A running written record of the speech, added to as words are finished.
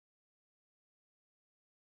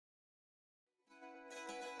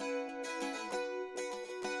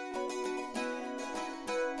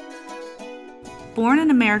Born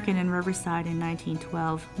an American in Riverside in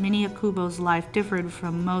 1912, Minnie Okubo's life differed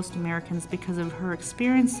from most Americans because of her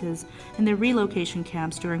experiences in the relocation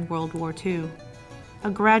camps during World War II. A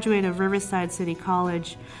graduate of Riverside City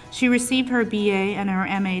College, she received her BA and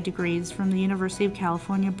her MA degrees from the University of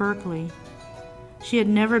California, Berkeley. She had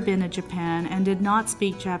never been to Japan and did not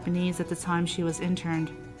speak Japanese at the time she was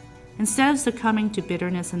interned. Instead of succumbing to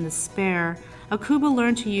bitterness and despair, Okubo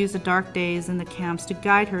learned to use the dark days in the camps to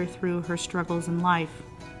guide her through her struggles in life.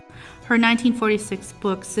 Her 1946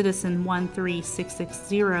 book, Citizen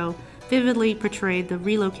 13660, vividly portrayed the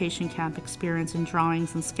relocation camp experience in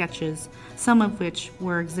drawings and sketches, some of which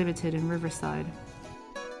were exhibited in Riverside.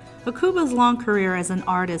 Okubo's long career as an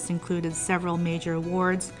artist included several major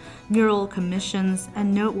awards, mural commissions,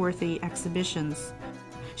 and noteworthy exhibitions.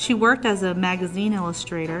 She worked as a magazine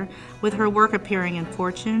illustrator, with her work appearing in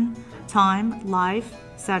Fortune, Time, Life,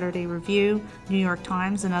 Saturday Review, New York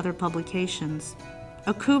Times, and other publications.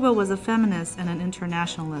 Okubo was a feminist and an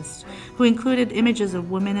internationalist who included images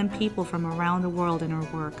of women and people from around the world in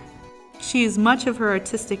her work. She used much of her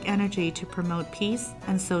artistic energy to promote peace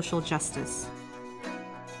and social justice.